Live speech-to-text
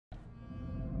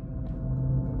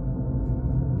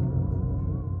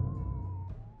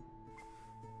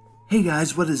Hey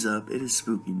guys, what is up? It is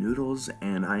Spooky Noodles,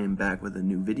 and I am back with a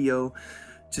new video.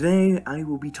 Today, I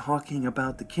will be talking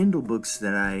about the Kindle books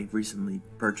that I recently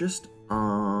purchased.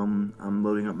 I'm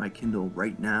loading up my Kindle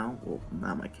right now. Well,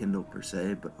 not my Kindle per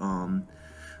se, but I'm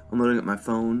loading up my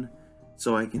phone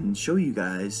so I can show you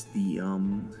guys the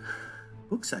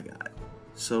books I got.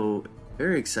 So,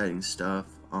 very exciting stuff.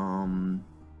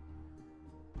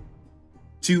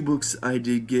 Two books I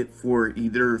did get for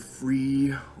either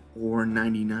free or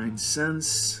 99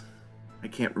 cents. I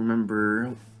can't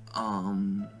remember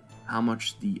how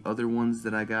much the other ones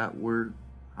that I got were,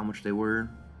 how much they were.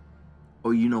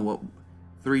 Oh, you know what?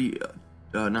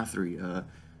 Not three,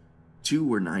 two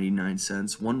were 99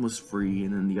 cents. One was free,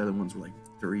 and then the other ones were like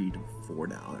 $3 to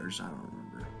 $4. I don't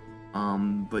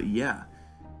remember. But yeah,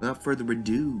 without further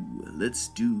ado, let's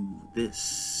do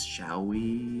this, shall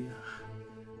we?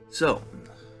 So,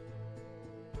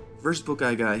 first book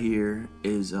I got here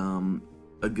is a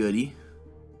goodie.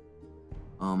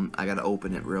 I gotta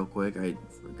open it real quick. I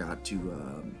forgot to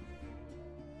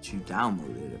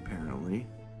download it apparently.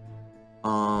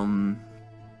 But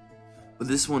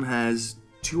this one has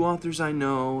two authors I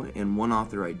know and one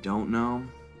author I don't know,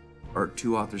 or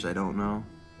two authors I don't know.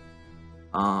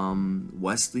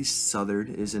 Wesley Southard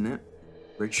is in it.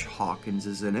 Rich Hawkins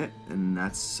is in it, and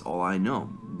that's all I know.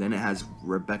 Then it has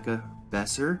Rebecca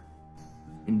Besser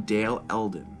and Dale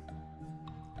Eldon.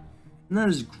 And that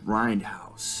is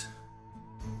Grindhouse.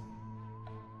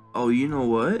 Oh, you know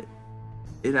what?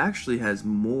 It actually has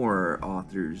more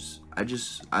authors. I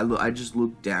just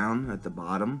looked down at the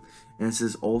bottom and it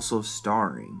says also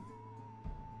starring.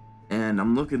 And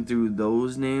I'm looking through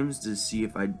those names to see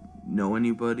if I know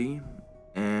anybody.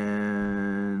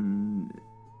 And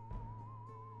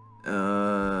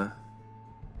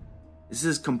this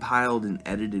is compiled and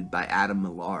edited by Adam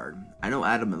Millard. I know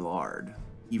Adam Millard.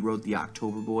 He wrote the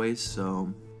October Boys,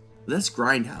 so that's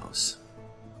Grindhouse.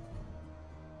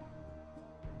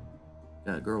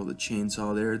 Got a girl with a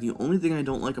chainsaw there. The only thing I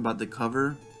don't like about the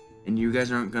cover, and you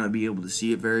guys aren't going to be able to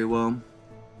see it very well,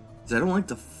 is I don't like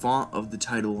the font of the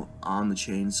title on the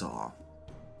chainsaw.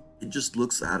 It just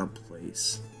looks out of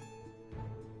place.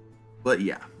 But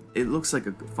yeah, it looks like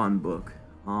a fun book.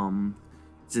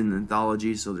 It's an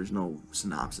anthology, so there's no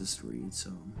synopsis to read.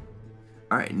 So,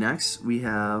 alright, next we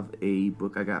have a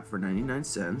book I got for 99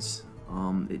 cents.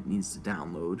 It needs to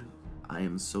download. I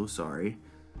am so sorry.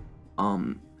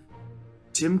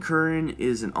 Tim Curran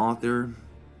is an author,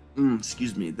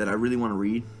 that I really want to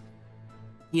read.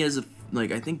 He has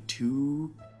I think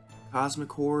 2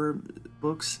 cosmic horror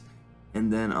books,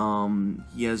 and then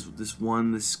he has this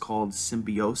one that's called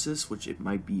Symbiosis, which it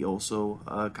might be also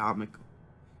a cosmic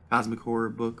horror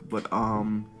book. But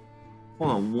hold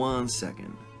on one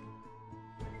second.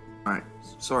 All right,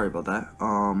 sorry about that.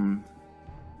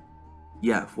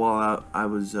 Yeah, while I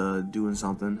was doing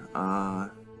something,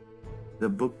 the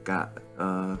book got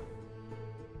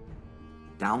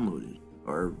downloaded,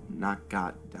 or not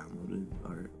got downloaded,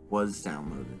 or was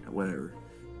downloaded, whatever.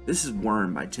 This is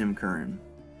Worm by Tim Curran.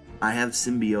 I have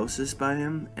Symbiosis by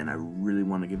him, and I really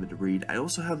want to give it a read. I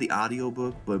also have the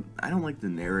audiobook, but I don't like the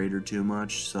narrator too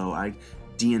much, so I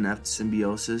DNF'd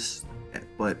Symbiosis.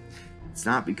 But it's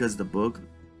not because of the book,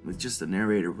 it's just the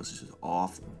narrator was just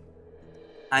awful.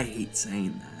 I hate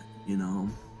saying that, you know.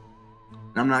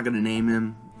 And I'm not gonna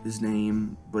name his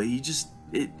name, but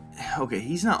okay,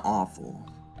 he's not awful.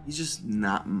 He's just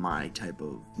not my type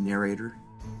of narrator.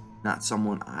 Not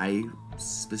someone I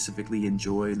specifically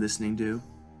enjoy listening to.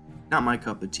 Not my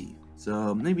cup of tea.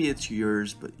 So maybe it's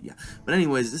yours, but yeah. But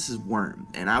anyways, this is Worm,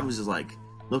 and I was just like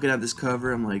looking at this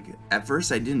cover. I'm like, at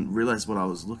first I didn't realize what I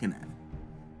was looking at.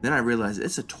 Then I realized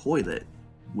it's a toilet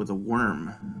with a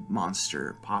worm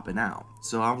monster popping out.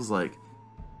 So I was like,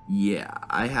 yeah,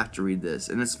 I have to read this,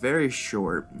 and it's very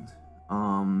short.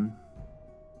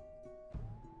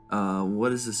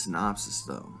 What is the synopsis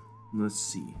though? Let's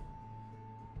see.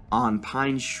 On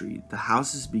Pine Street, the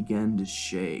houses begin to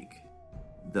shake.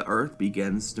 The earth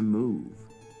begins to move.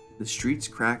 The streets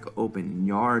crack open and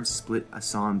yards split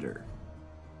asunder.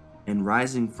 And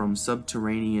rising from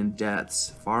subterranean depths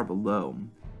far below,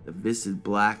 the viscid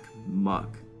black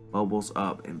muck bubbles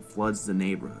up and floods the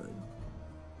neighborhood.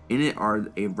 In it are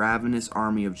a ravenous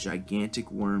army of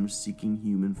gigantic worms seeking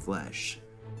human flesh.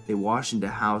 They wash into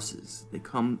houses. They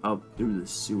come up through the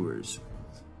sewers,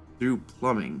 through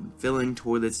plumbing, filling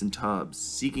toilets and tubs,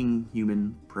 seeking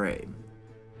human prey.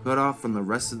 Cut off from the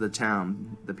rest of the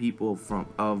town, the people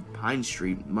of Pine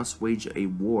Street must wage a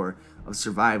war of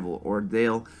survival, or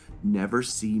they'll never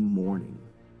see morning.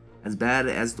 As bad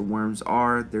as the worms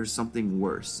are, there's something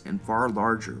worse and far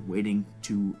larger waiting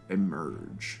to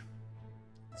emerge.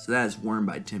 So that is Worm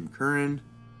by Tim Curran.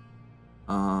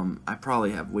 I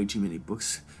probably have way too many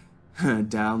books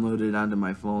downloaded onto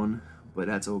my phone, but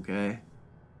that's okay.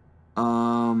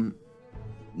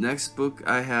 Next book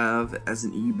I have as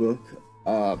an ebook,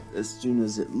 as soon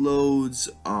as it loads,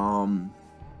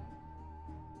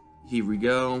 here we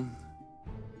go.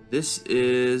 This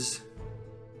is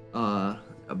a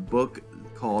book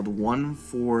called One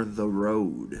for the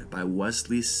Road by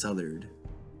Wesley Southard.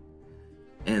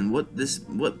 And what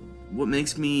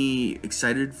makes me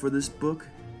excited for this book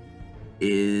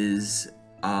is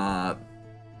well,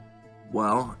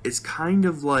 it's kind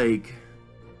of like,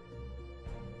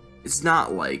 it's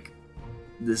not like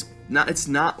it's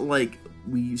not like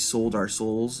We Sold Our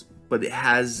Souls, but it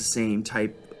has the same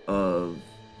type of,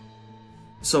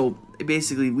 so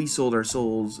basically We Sold Our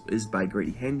Souls is by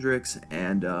Grady Hendrix,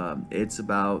 and it's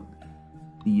about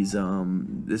these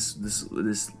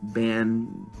this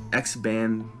band,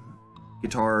 ex-band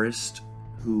guitarist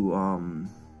who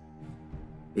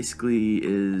basically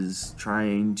is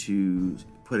trying to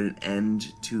put an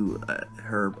end to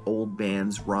her old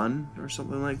band's run or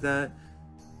something like that,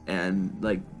 and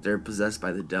like they're possessed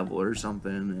by the devil or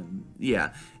something, and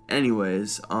yeah.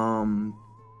 Anyways,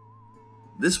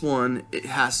 this one, it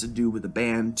has to do with the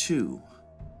band too.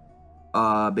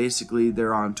 Basically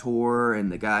they're on tour and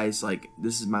the guy's like,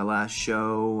 this is my last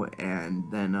show,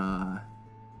 and then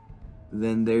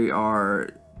they are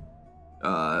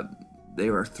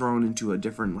thrown into a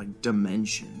different like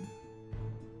dimension,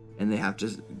 and they have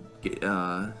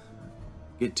to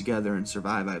get together and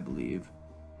survive, I believe.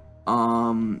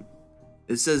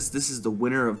 It says this is the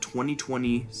winner of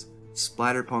 2020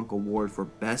 Splatterpunk Award for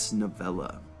Best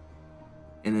Novella.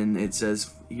 And then it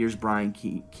says, here's Brian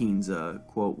Keene's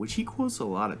quote, which he quotes a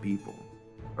lot of people,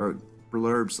 or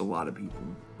blurbs a lot of people.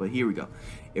 But here we go.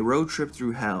 A road trip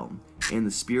through hell, in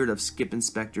the spirit of Skip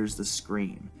Inspector's The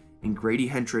Scream, and Grady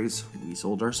Hendrix, We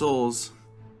Sold Our Souls.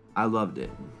 I loved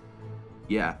it.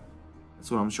 Yeah,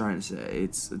 that's what I'm trying to say.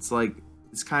 It's like,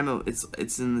 it's kind of,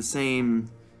 it's in the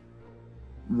same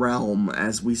realm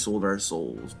as We Sold Our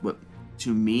Souls, but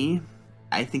to me,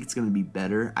 I think it's gonna be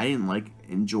better. I didn't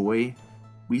enjoy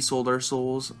We Sold Our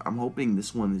Souls. I'm hoping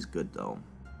this one is good though,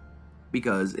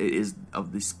 because it is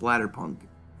of the splatterpunk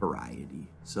variety.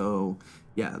 So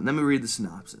yeah, let me read the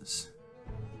synopsis.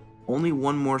 Only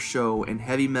one more show and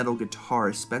heavy metal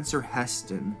guitarist Spencer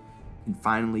Heston can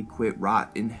finally quit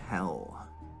rot in hell.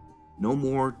 No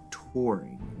more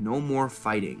touring, no more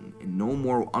fighting, and no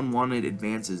more unwanted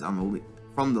advances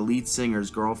from the lead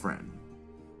singer's girlfriend.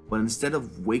 But instead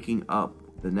of waking up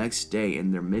the next day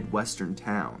in their Midwestern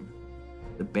town,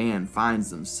 the band finds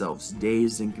themselves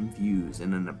dazed and confused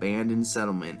in an abandoned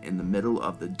settlement in the middle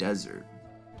of the desert,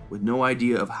 with no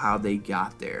idea of how they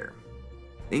got there.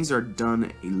 Things are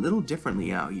done a little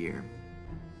differently out here.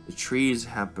 The trees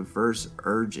have perverse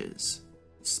urges,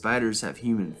 the spiders have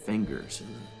human fingers,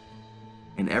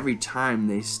 and every time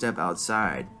they step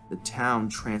outside, the town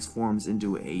transforms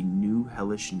into a new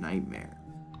hellish nightmare.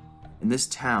 In this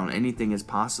town, anything is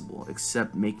possible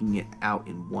except making it out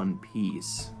in one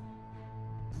piece.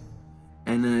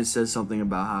 And then it says something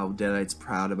about how Deadite's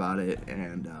proud about it,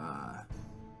 and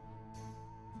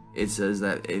it says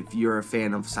that if you're a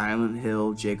fan of Silent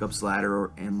Hill, Jacob's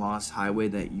Ladder, and Lost Highway,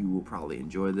 that you will probably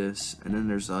enjoy this. And then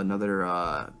there's another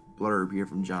blurb here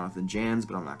from Jonathan Jans,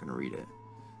 but I'm not going to read it.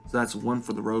 So that's One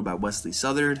for the Road by Wesley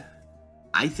Southard.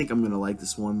 I think I'm going to like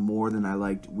this one more than I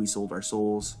liked We Sold Our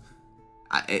Souls.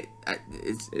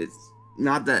 It's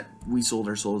not that We Sold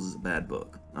Our Souls is a bad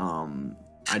book.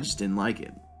 I just didn't like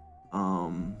it.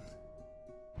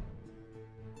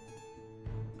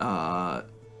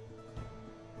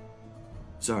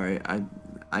 Sorry, I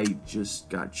just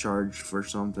got charged for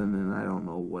something and I don't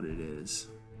know what it is.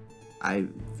 I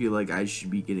feel like I should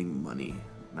be getting money,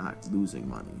 not losing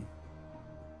money.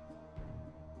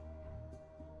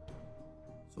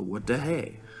 So what the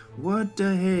hey? What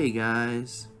the hey,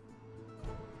 guys?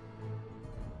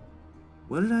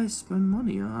 What did I spend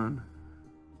money on?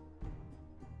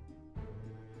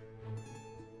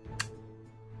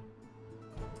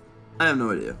 I have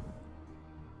no idea.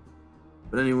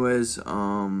 But anyways,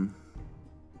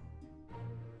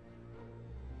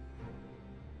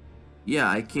 yeah,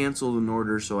 I canceled an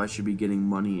order, so I should be getting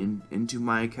money into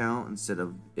my account instead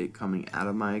of it coming out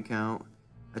of my account.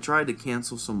 I tried to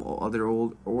cancel some other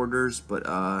old orders, but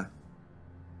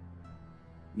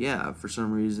yeah, for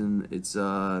some reason it's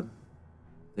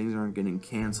things aren't getting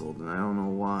canceled, and I don't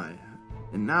know why.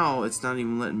 And now it's not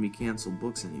even letting me cancel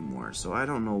books anymore, so I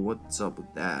don't know what's up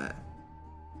with that.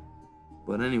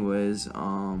 But anyways,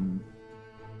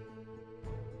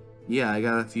 yeah, I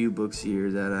got a few books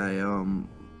here that I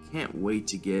can't wait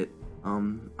to get.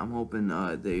 I'm hoping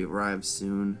they arrive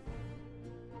soon.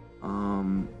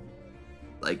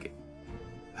 Like,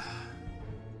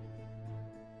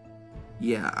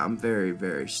 yeah, I'm very,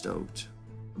 very stoked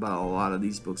about a lot of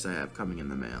these books I have coming in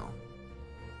the mail.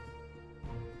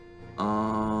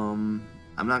 I'm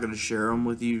not gonna share them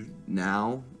with you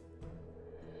now,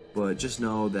 but just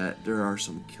know that there are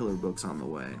some killer books on the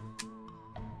way.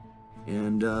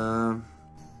 And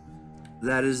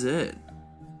that is it.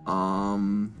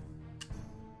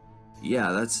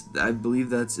 Yeah, I believe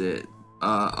that's it.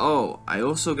 Oh, I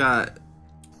also got.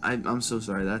 I'm so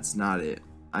sorry. That's not it.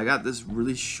 I got this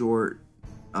really short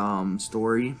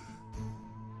story.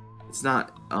 It's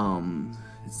not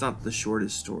the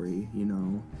shortest story, you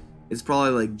know. It's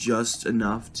probably like just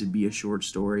enough to be a short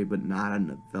story, but not a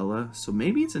novella. So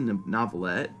maybe it's a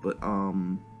novelette, but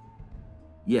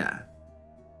yeah.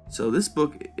 So this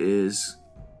book is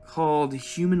called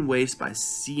Human Waste by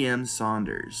C.M.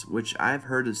 Saunders, which I've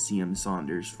heard of C.M.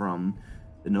 Saunders from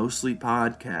the No Sleep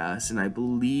podcast, and I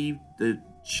believe the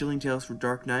Chilling Tales for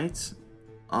Dark Nights.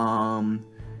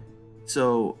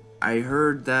 So I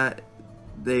heard that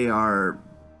they are,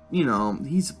 you know,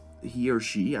 he or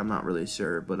she, I'm not really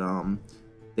sure, but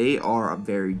they are a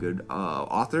very good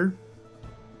author,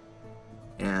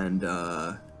 and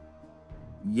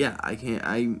yeah,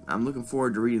 I'm looking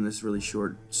forward to reading this really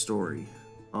short story,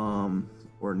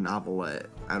 or novelette.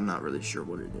 I'm not really sure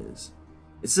what it is.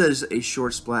 It says a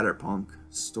short splatterpunk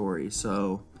story,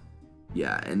 so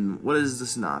yeah. And what is the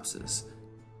synopsis?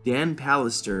 Dan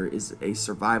Pallister is a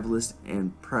survivalist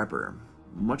and prepper.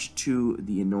 Much to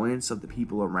the annoyance of the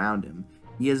people around him,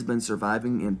 he has been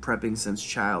surviving and prepping since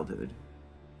childhood.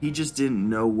 He just didn't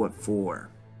know what for.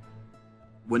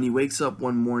 When he wakes up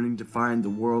one morning to find the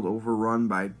world overrun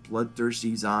by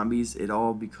bloodthirsty zombies, it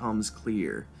all becomes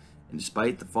clear. And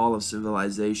despite the fall of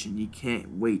civilization, he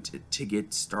can't wait to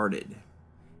get started.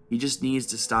 He just needs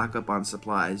to stock up on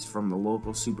supplies from the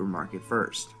local supermarket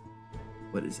first.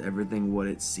 But is everything what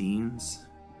it seems?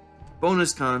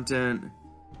 Bonus content.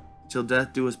 Till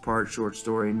Death Do Us Part short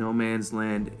story, No Man's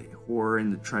Land, Horror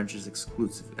in the Trenches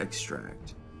exclusive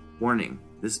extract. Warning,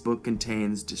 this book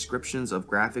contains descriptions of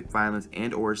graphic violence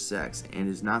and or sex and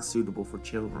is not suitable for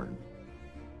children.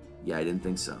 Yeah, I didn't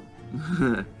think so.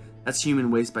 That's Human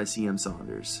Waste by C.M.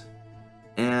 Saunders.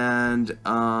 And,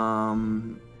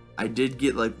 I did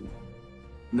get, like...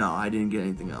 No, I didn't get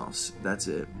anything else. That's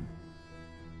it.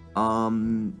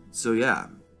 So yeah.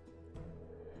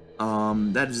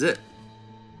 That is it.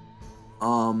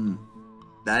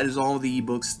 That is all the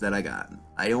ebooks that I got.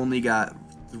 I only got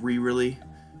 3, really.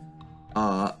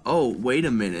 Oh, wait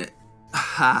a minute.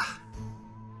 Ha!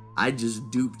 I just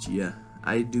duped you.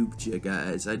 I duped you,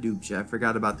 guys. I duped you. I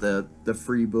forgot about the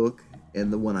free book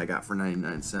and the one I got for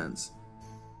 99 cents.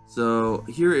 So,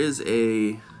 here is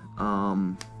a,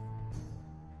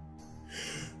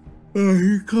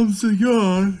 here comes the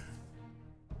yawn.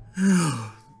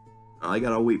 I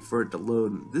gotta wait for it to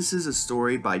load. This is a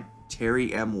story by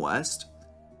Terry M. West,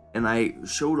 and I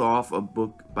showed off a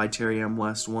book by Terry M.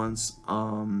 West once,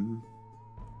 and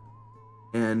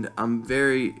I'm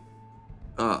very,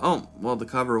 oh, well, the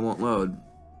cover won't load.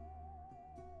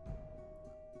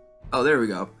 Oh, there we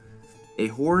go. A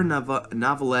horror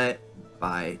novelette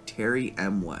by Terry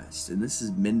M. West, and this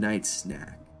is Midnight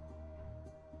Snack.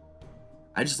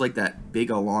 I just like that big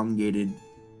elongated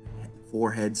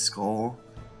forehead skull.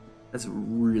 That's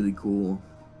really cool.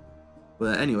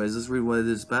 But anyways, let's read what it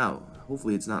is about.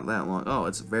 Hopefully it's not that long. Oh,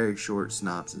 it's a very short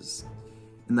synopsis.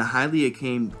 In the highly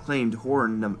acclaimed horror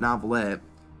novelette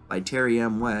by Terry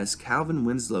M. West, Calvin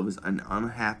Winslow is an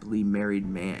unhappily married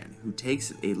man who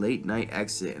takes a late-night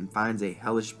exit and finds a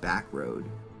hellish back road.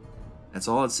 That's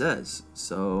all it says.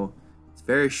 So, it's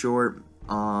very short.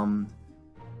 And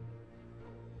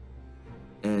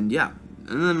yeah.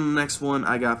 And then the next one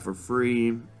I got for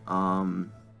free.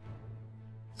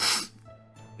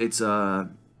 It's I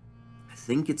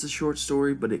think it's a short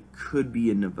story, but it could be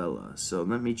a novella. So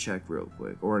let me check real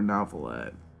quick, or a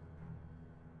novelette.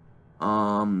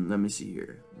 Let me see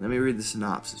here. Let me read the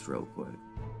synopsis real quick.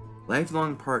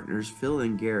 Lifelong partners Phil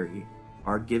and Gary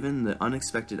are given the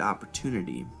unexpected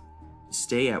opportunity to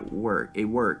stay at a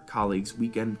work colleague's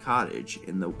weekend cottage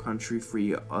in the country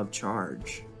free of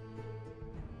charge.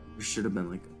 There should have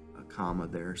been like a comma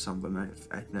there or something.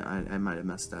 I might have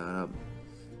messed that up.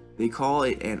 They call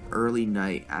it an early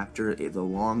night after the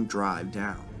long drive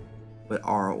down, but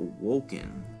are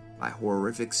awoken by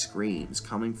horrific screams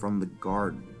coming from the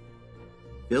garden.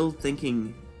 Bill,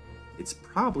 thinking it's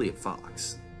probably a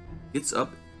fox, gets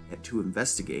up to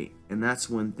investigate, and that's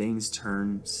when things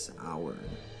turn sour.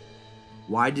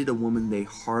 Why did a woman they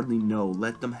hardly know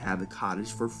let them have the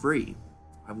cottage for free?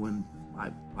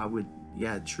 Why would,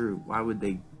 yeah, true. Why would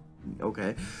they,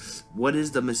 okay. What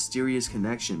is the mysterious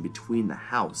connection between the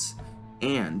house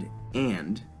and,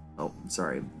 oh,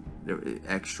 sorry, there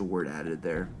extra word added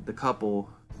there, the couple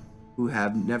who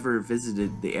have never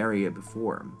visited the area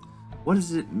before? What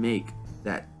does it make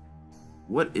that,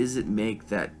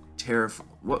 terrify,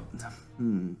 what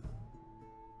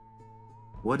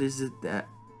is it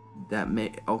that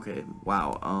may, okay,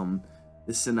 wow,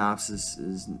 the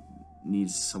synopsis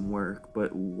needs some work,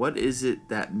 but what is it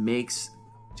that makes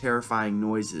terrifying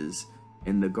noises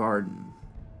in the garden?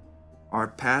 Our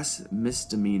past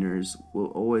misdemeanors will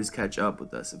always catch up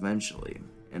with us eventually,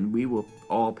 and we will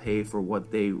all pay for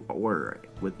what they were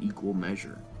with equal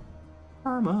measure.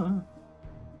 Karma.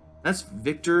 That's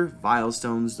Victor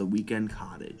Vilestone's The Weekend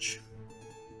Cottage.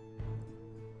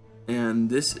 And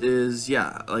this is,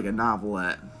 yeah, like a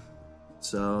novelette.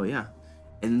 So, yeah.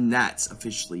 And that's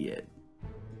officially it.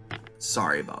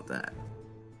 Sorry about that.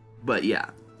 But, yeah.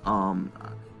 I'm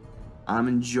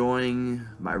enjoying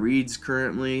my reads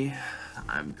currently.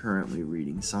 I'm currently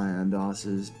reading Sion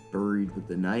Doss's Buried with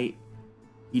the Night.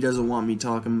 He doesn't want me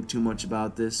talking too much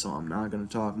about this, so I'm not going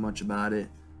to talk much about it.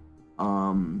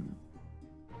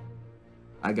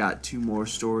 I got 2 more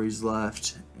stories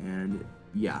left, and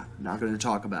yeah, not going to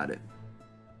talk about it.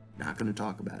 Not going to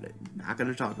talk about it. Not going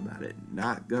to talk about it.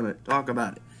 Not going to talk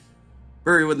about it.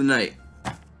 Buried with the Night.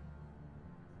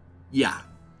 Yeah.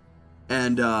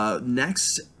 And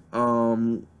next,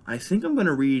 I think I'm going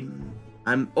to read,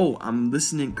 I'm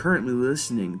currently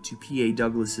listening to P.A.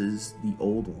 Douglas's The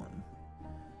Old One.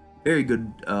 Very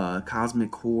good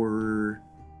cosmic horror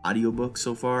audiobook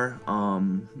so far. I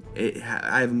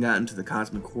haven't gotten to the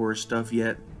cosmic horror stuff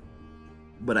yet,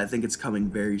 but I think it's coming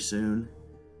very soon.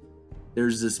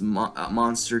 There's this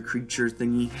monster creature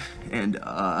thingy, and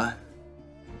on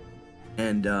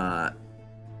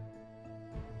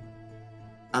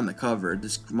the cover,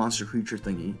 this monster creature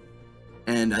thingy,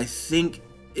 and I think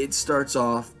it starts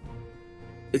off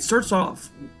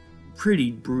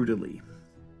pretty brutally.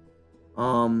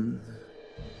 But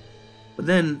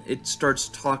then it starts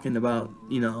talking about,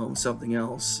 something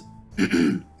else.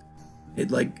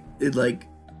 It's like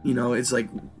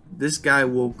this guy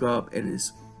woke up and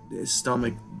his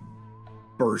stomach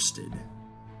bursted.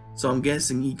 So I'm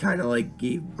guessing he kind of like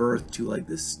gave birth to like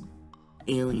this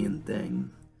alien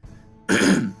thing.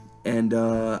 And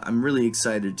I'm really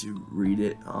excited to read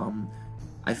it.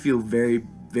 I feel very,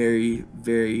 very,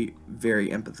 very, very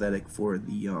empathetic for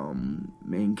the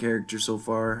main character so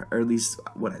far, or at least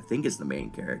what I think is the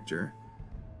main character.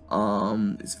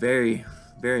 It's very,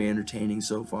 very entertaining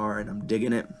so far, and I'm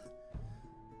digging it.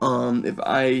 If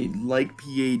I like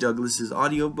P.A. Douglas's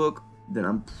audiobook, then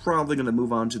I'm probably gonna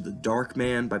move on to The Dark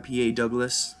Man by P.A.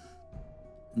 Douglas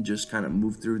and just kind of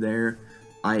move through there.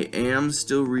 I am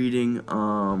still reading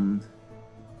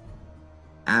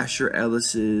Asher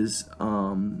Ellis's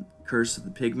Curse of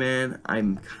the Pigman.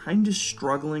 I'm kind of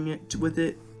struggling with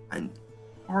it. I'm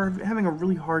having a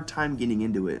really hard time getting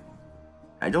into it.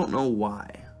 I don't know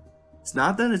why. It's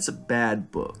not that it's a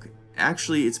bad book.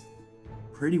 Actually, it's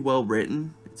pretty well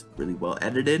written. It's really well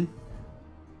edited.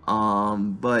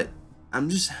 But I'm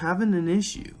just having an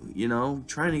issue,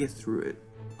 trying to get through it.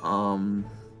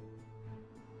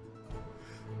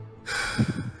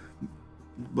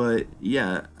 But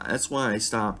yeah, that's why I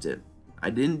stopped it. I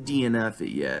didn't DNF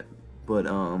it yet, but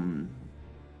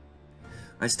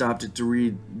I stopped it to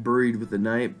read Buried with the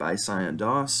Night by Sion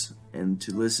Doss and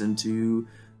to listen to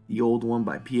The Old One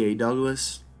by P.A.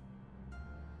 Douglas.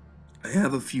 I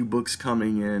have a few books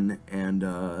coming in, and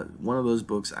one of those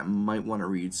books I might want to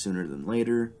read sooner than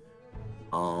later.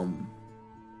 Wow.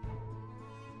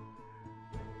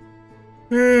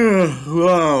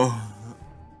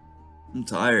 I'm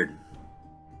tired.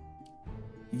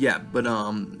 Yeah, but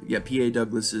P.A.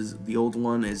 Douglas's The Old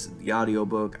One is the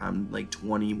audiobook. I'm like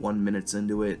 21 minutes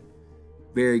into it.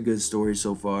 Very good story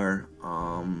so far.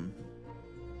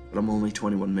 But I'm only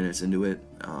 21 minutes into it.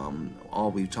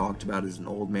 All we've talked about is an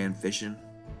old man fishing.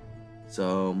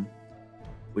 So,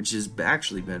 which has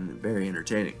actually been very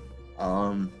entertaining.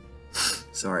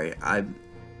 Sorry, I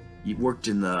worked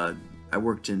in a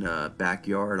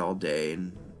backyard all day,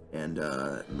 and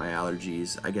my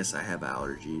allergies. I guess I have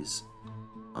allergies.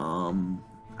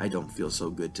 I don't feel so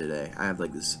good today. I have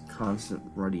like this constant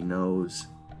runny nose,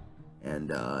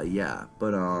 and yeah,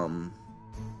 but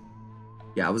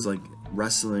yeah, I was like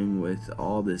wrestling with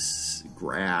all this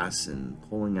grass and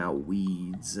pulling out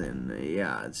weeds, and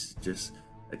yeah, it's just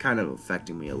kind of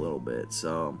affecting me a little bit.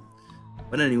 So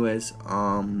But anyways,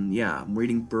 yeah, I'm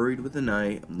reading Buried with the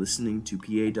Night. I'm listening to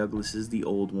P.A. Douglas's The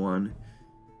Old One.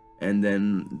 And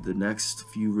then the next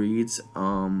few reads,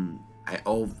 I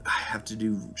have to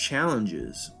do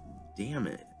challenges. Damn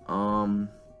it.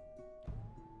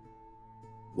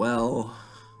 Well,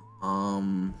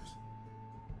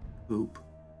 poop.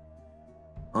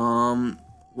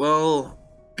 Well,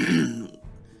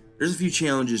 there's a few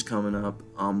challenges coming up.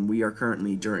 We are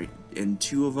currently in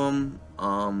 2 of them.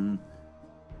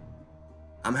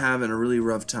 I'm having a really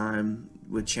rough time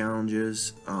with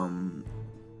challenges.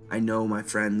 I know my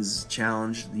friend's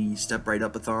challenge, the Step Right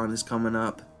Up-a-thon, is coming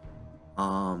up.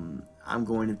 I'm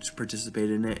going to participate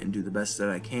in it and do the best that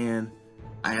I can.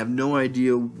 I have no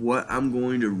idea what I'm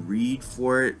going to read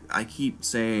for it. I keep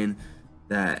saying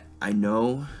that I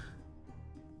know,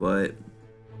 but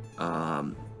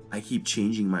I keep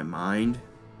changing my mind.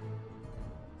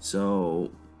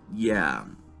 So, yeah.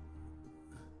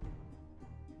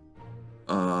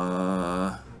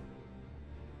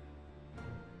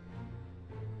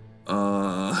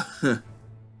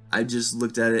 I just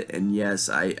looked at it, and yes,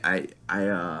 I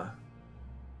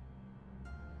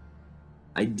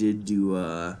did do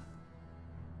I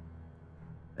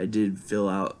did fill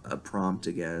out a prompt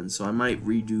again, so I might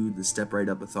redo the Step Right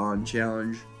Up-a-thon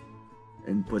challenge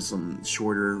and put some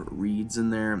shorter reads in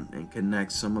there and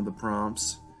connect some of the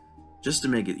prompts just to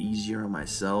make it easier on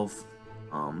myself.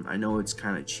 I know it's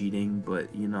kind of cheating,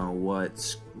 but you know what?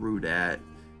 Screw that.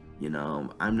 You know,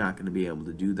 I'm not going to be able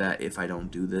to do that if I don't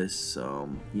do this, so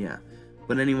yeah.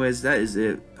 But anyways, that is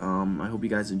it. I hope you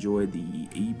guys enjoyed the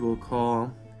ebook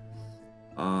haul.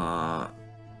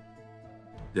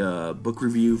 The book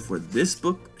review for this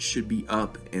book should be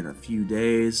up in a few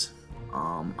days.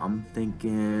 I'm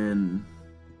thinking...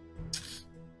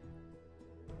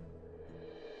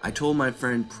 I told my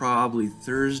friend probably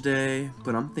Thursday,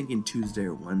 but I'm thinking Tuesday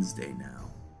or Wednesday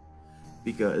now.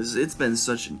 Because it's been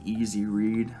such an easy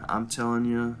read, I'm telling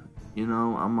you. You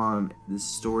know, I'm on this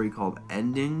story called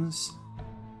Endings,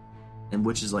 and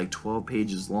which is like 12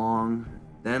 pages long.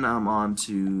 Then I'm on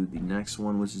to the next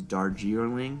one, which is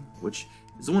Darjeeling, which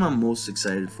is the one I'm most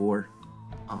excited for.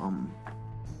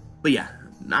 But yeah,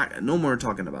 no more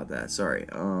talking about that. Sorry.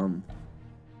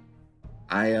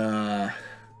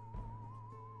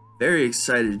 Very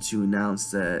excited to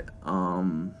announce that,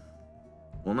 well,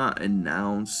 not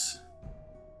announce,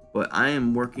 but I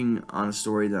am working on a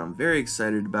story that I'm very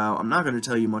excited about. I'm not going to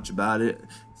tell you much about it,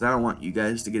 because I don't want you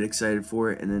guys to get excited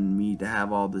for it, and then me to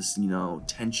have all this, you know,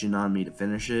 tension on me to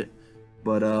finish it.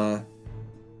 But,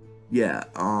 yeah,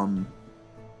 I'm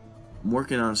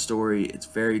working on a story. It's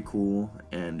very cool,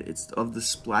 and it's of the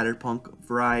splatterpunk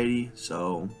variety,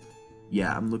 so,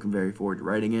 yeah, I'm looking very forward to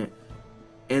writing it.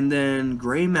 And then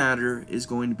Gray Matter is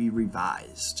going to be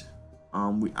revised.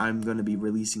 I'm going to be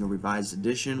releasing a revised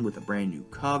edition with a brand new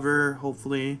cover,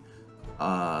 hopefully.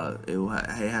 The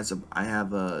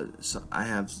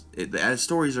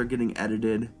stories are getting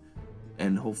edited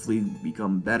and hopefully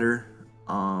become better.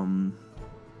 And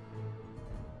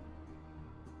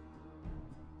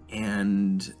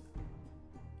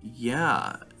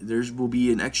yeah, will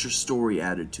be an extra story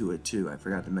added to it too. I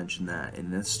forgot to mention that.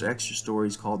 And this extra story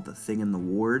is called The Thing in the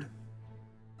Ward,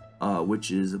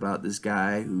 which is about this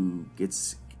guy who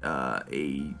gets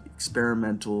a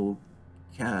experimental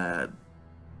cancer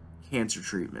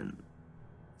treatment.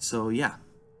 So yeah,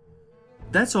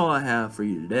 that's all I have for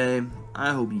you today.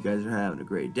 I hope you guys are having a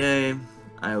great day.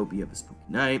 I hope you have a spooky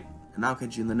night, and I'll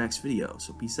catch you in the next video.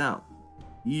 So peace out.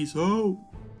 Peace out.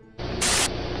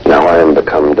 Now I am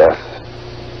become death,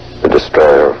 the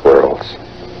destroyer of worlds.